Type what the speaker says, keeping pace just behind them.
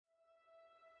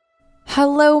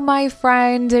Hello, my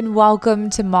friend, and welcome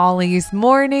to Molly's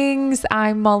Mornings.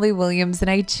 I'm Molly Williams,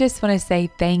 and I just want to say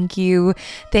thank you.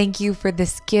 Thank you for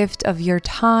this gift of your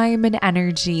time and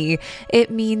energy.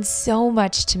 It means so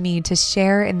much to me to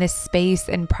share in this space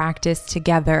and practice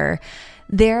together.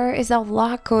 There is a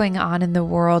lot going on in the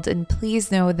world, and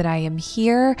please know that I am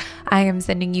here. I am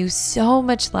sending you so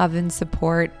much love and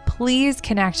support. Please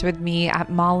connect with me at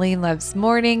Molly Loves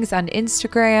Mornings on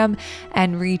Instagram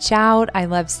and reach out. I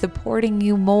love supporting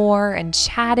you more and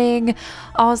chatting.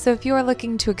 Also, if you are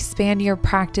looking to expand your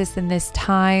practice in this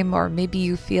time, or maybe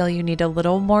you feel you need a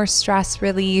little more stress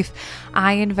relief,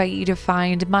 I invite you to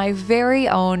find my very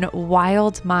own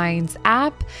Wild Minds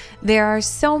app. There are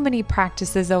so many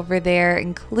practices over there,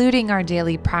 including our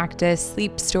daily practice,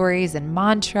 sleep stories, and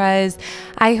mantras.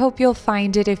 I hope you'll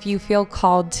find it if you feel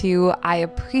called to. I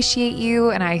appreciate you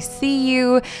and I see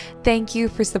you. Thank you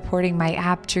for supporting my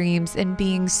app dreams and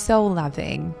being so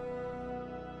loving.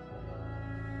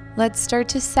 Let's start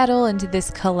to settle into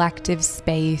this collective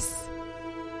space,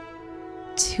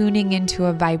 tuning into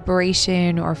a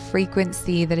vibration or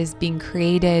frequency that is being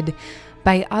created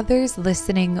by others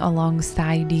listening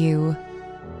alongside you.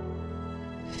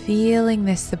 Feeling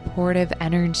this supportive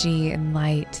energy and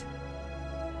light.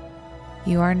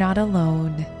 You are not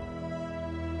alone.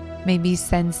 Maybe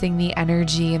sensing the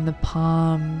energy in the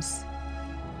palms,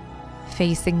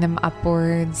 facing them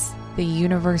upwards, the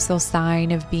universal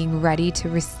sign of being ready to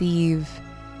receive.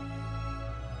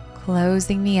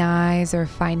 Closing the eyes or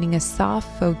finding a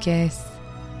soft focus,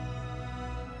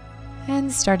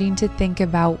 and starting to think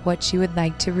about what you would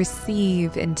like to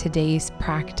receive in today's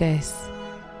practice.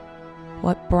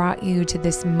 What brought you to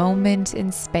this moment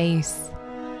in space?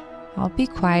 I'll be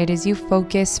quiet as you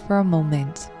focus for a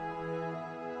moment.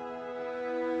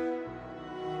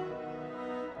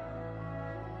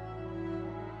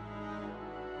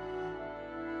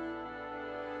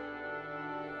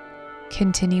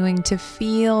 Continuing to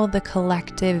feel the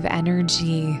collective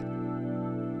energy,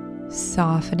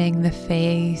 softening the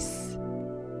face,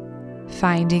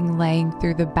 finding length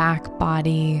through the back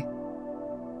body,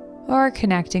 or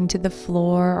connecting to the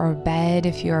floor or bed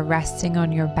if you are resting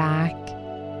on your back.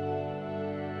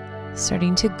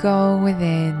 Starting to go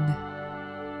within,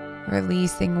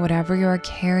 releasing whatever you are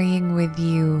carrying with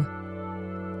you,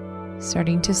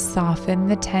 starting to soften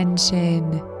the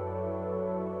tension.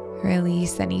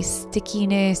 Release any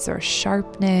stickiness or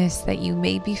sharpness that you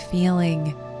may be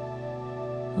feeling.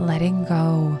 Letting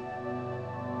go.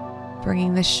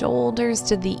 Bringing the shoulders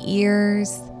to the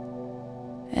ears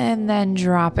and then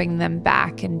dropping them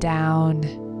back and down.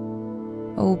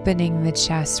 Opening the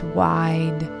chest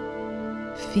wide.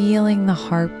 Feeling the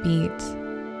heartbeat.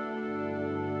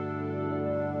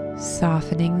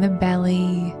 Softening the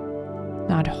belly.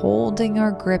 Not holding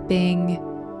or gripping.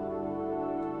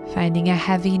 Finding a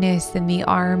heaviness in the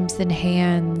arms and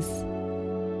hands.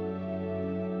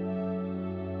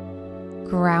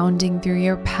 Grounding through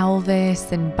your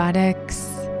pelvis and buttocks,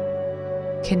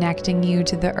 connecting you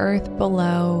to the earth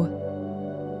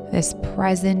below, this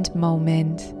present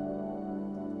moment.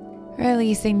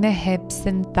 Releasing the hips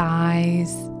and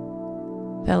thighs,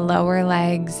 the lower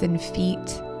legs and feet,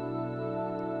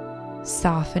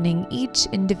 softening each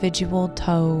individual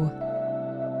toe.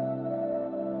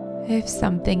 If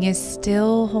something is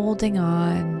still holding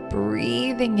on,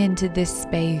 breathing into this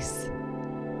space,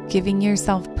 giving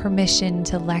yourself permission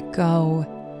to let go.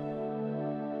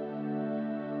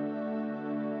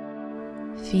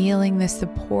 Feeling the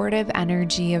supportive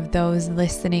energy of those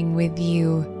listening with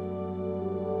you.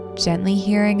 Gently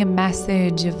hearing a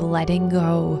message of letting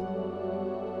go.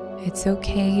 It's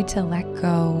okay to let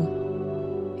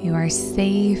go. You are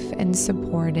safe and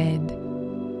supported.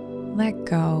 Let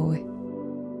go.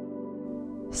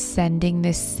 Sending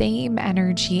this same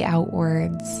energy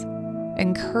outwards,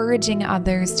 encouraging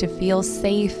others to feel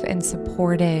safe and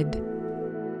supported.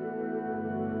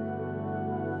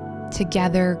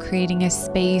 Together, creating a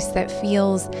space that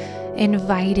feels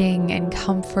inviting and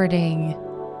comforting,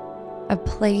 a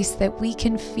place that we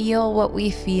can feel what we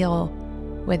feel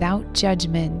without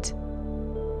judgment.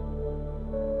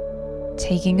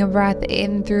 Taking a breath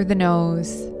in through the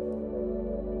nose.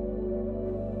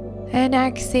 And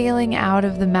exhaling out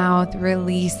of the mouth,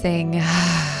 releasing.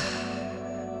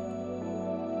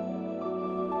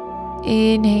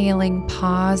 Inhaling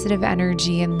positive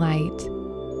energy and light.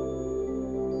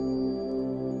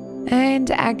 And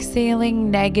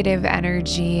exhaling negative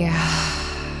energy.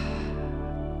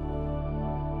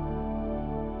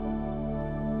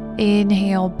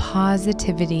 Inhale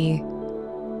positivity.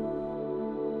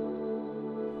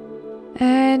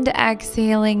 And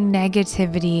exhaling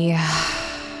negativity.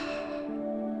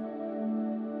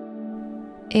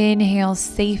 Inhale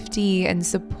safety and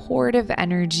supportive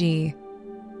energy.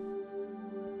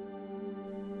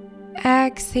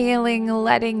 Exhaling,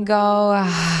 letting go.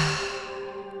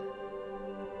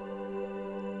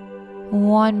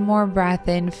 One more breath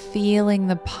in, feeling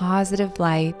the positive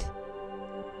light.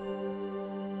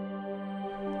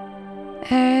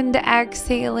 And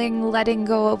exhaling, letting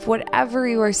go of whatever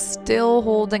you are still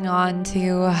holding on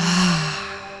to.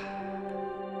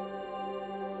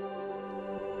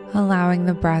 Allowing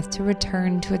the breath to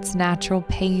return to its natural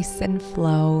pace and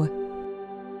flow.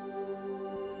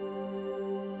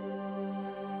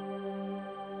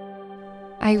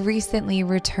 I recently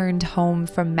returned home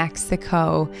from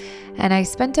Mexico, and I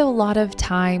spent a lot of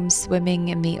time swimming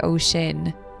in the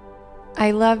ocean.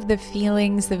 I love the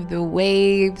feelings of the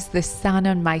waves, the sun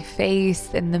on my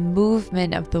face, and the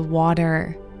movement of the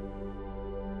water.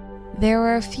 There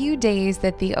were a few days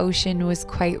that the ocean was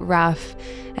quite rough,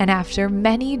 and after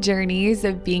many journeys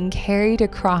of being carried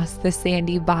across the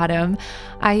sandy bottom,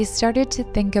 I started to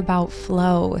think about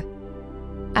flow.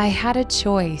 I had a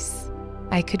choice.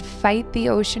 I could fight the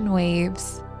ocean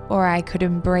waves, or I could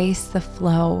embrace the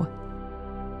flow.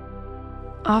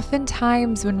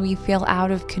 Oftentimes, when we feel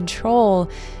out of control,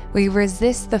 we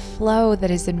resist the flow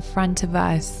that is in front of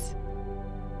us.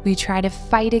 We try to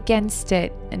fight against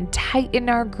it and tighten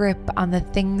our grip on the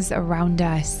things around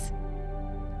us.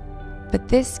 But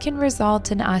this can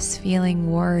result in us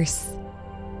feeling worse,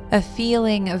 a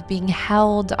feeling of being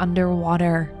held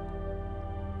underwater.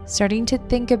 Starting to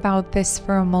think about this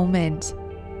for a moment.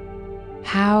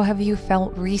 How have you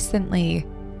felt recently?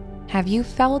 Have you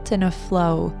felt in a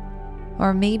flow?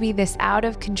 Or maybe this out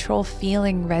of control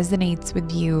feeling resonates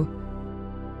with you.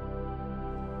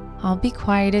 I'll be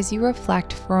quiet as you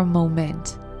reflect for a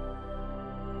moment.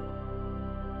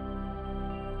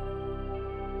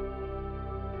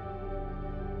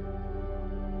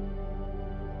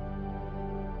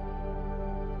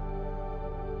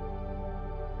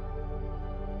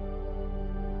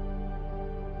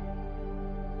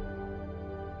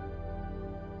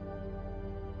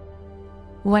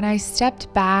 When I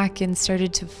stepped back and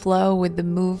started to flow with the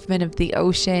movement of the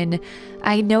ocean,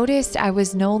 I noticed I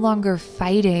was no longer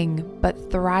fighting,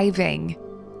 but thriving.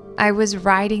 I was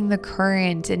riding the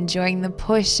current, enjoying the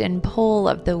push and pull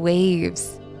of the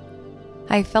waves.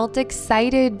 I felt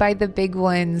excited by the big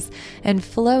ones and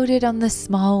floated on the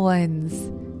small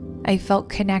ones. I felt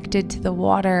connected to the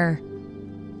water,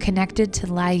 connected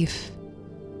to life.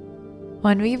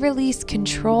 When we release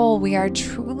control, we are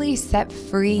truly set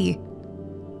free.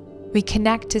 We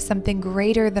connect to something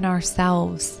greater than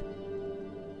ourselves.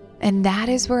 And that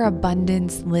is where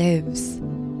abundance lives.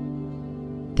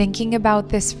 Thinking about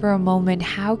this for a moment,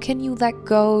 how can you let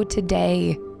go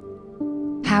today?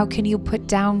 How can you put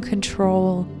down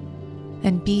control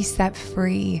and be set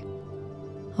free?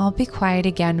 I'll be quiet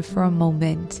again for a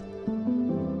moment.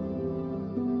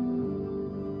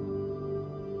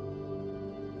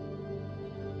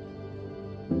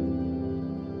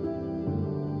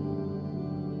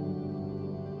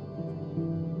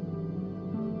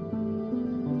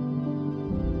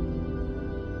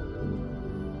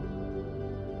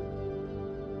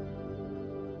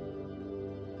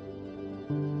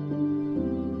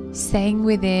 Saying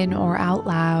within or out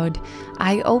loud,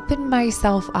 I open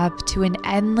myself up to an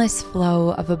endless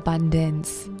flow of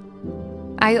abundance.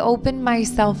 I open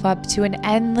myself up to an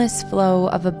endless flow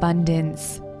of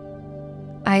abundance.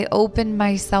 I open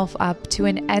myself up to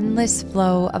an endless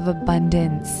flow of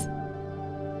abundance.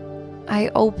 I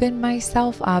open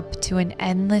myself up to an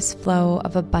endless flow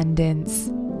of abundance.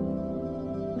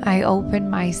 I open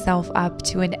myself up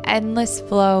to an endless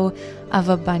flow of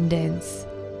abundance.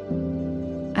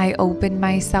 I open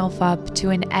myself up to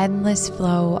an endless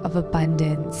flow of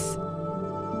abundance.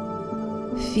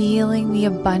 Feeling the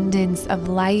abundance of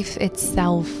life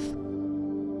itself,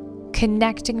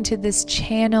 connecting to this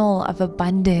channel of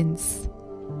abundance,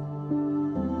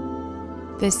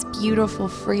 this beautiful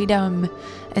freedom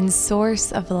and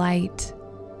source of light.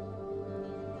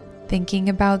 Thinking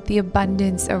about the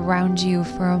abundance around you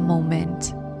for a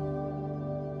moment.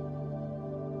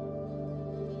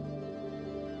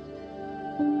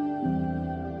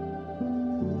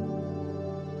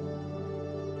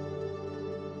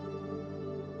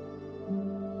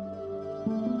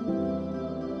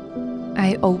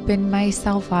 I open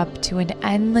myself up to an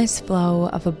endless flow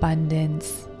of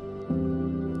abundance.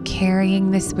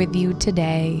 Carrying this with you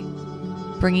today,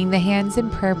 bringing the hands in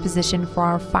prayer position for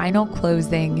our final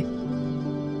closing.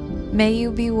 May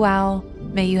you be well,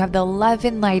 May you have the love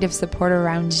and light of support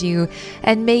around you,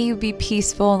 and may you be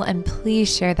peaceful, and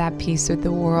please share that peace with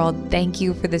the world. Thank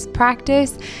you for this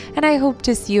practice, and I hope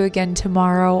to see you again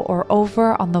tomorrow or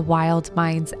over on the Wild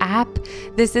Minds app.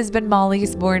 This has been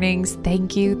Molly's Mornings.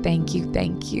 Thank you, thank you,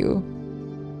 thank you.